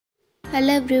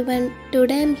Hello everyone,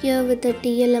 today I'm here with the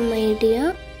TLM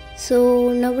idea.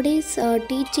 So nowadays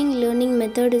teaching learning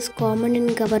method is common in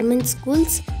government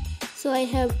schools. So I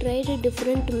have tried a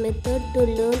different method to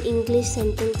learn English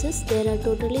sentences. There are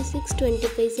totally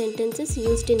 625 sentences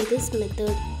used in this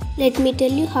method. Let me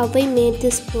tell you how I made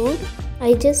this board.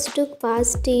 I just took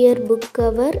past year book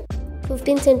cover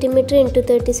 15 cm into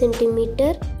 30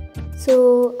 cm.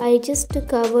 So I just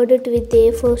covered it with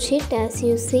A4 sheet as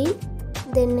you see.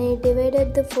 Then I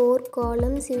divided the 4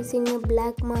 columns using a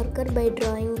black marker by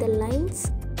drawing the lines.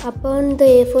 Upon the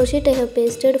A4 sheet I have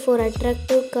pasted 4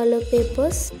 attractive color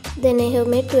papers. Then I have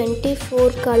made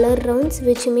 24 color rounds,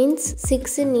 which means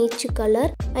 6 in each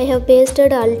color. I have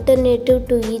pasted alternative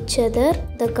to each other,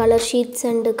 the color sheets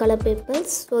and the color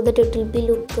papers, so that it will be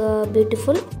look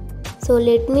beautiful. So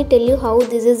let me tell you how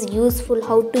this is useful,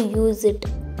 how to use it.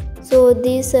 So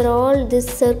these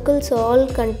circles all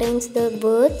contains the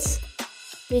words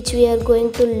which we are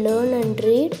going to learn and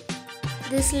read.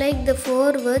 This like the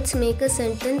 4 words make a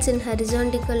sentence in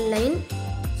horizontal line.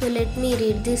 So let me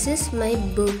read. This is my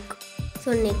book.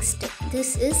 So next,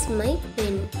 this is my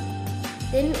pen.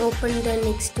 Then open the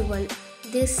next one.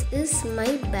 This is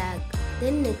my bag.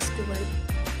 Then next one.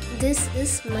 This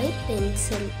is my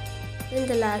pencil. Then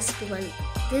the last one.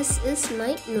 This is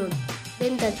my note.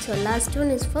 Then that's all. Last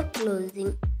one is for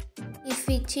closing. If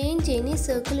we change any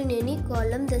circle in any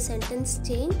column, the sentence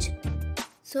change.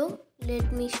 So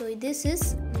let me show you. This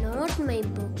is not my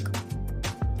book.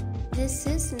 This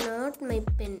is not my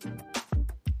pen.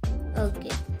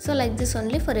 Okay. So like this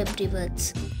only for every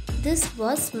words. This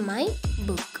was my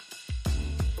book.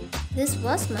 This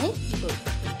was my book.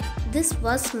 This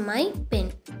was my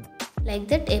pen. Like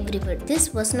that every word.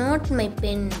 This was not my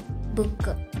pen.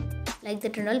 Book. Like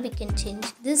that and all we can change.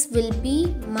 This will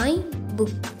be my book.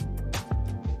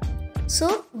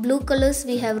 So blue colors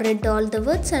we have read all the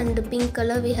words and pink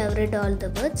color we have read all the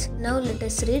words. Now let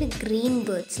us read green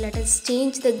words. Let us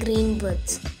change the green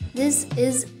words. This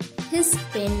is his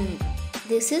pen.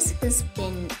 This is his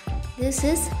pen. This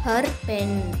is her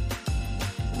pen.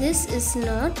 This is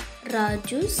not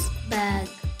Raju's bag.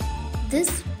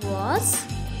 This was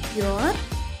your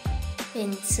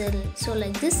pencil. So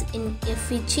like this, if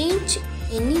we change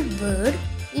any word,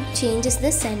 it changes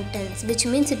the sentence, which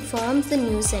means it forms the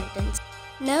new sentence.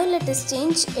 Now let us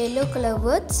change yellow color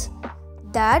words.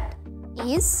 That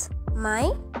is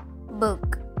my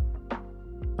book.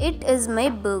 It is my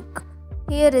book.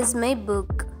 Here is my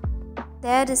book.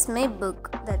 There is my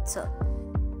book. That's all.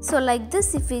 So like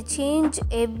this, if we change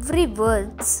every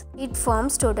words, it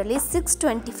forms totally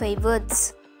 625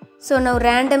 words. So now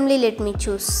randomly let me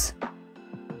choose.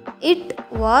 It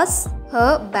was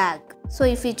her bag. So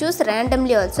if we choose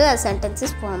randomly also, a sentence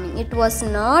is forming. It was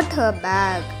not her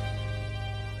bag.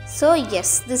 So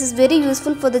yes, this is very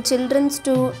useful for the children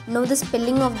to know the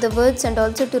spelling of the words and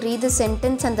also to read the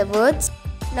sentence and the words.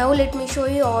 Now let me show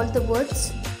you all the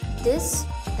words. This,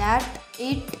 that,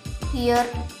 it, here,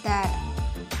 there.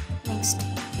 Next,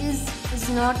 is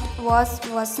not,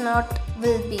 was not,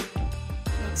 will be.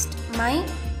 Next, my,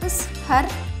 is, her,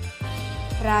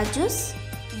 Raju's,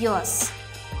 yours.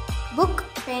 Book,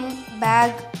 pen,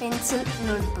 bag, pencil,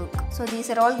 notebook. So these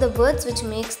are all the words which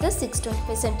makes the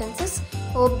 625 sentences.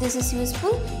 Hope this is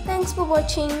useful. Thanks for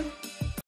watching.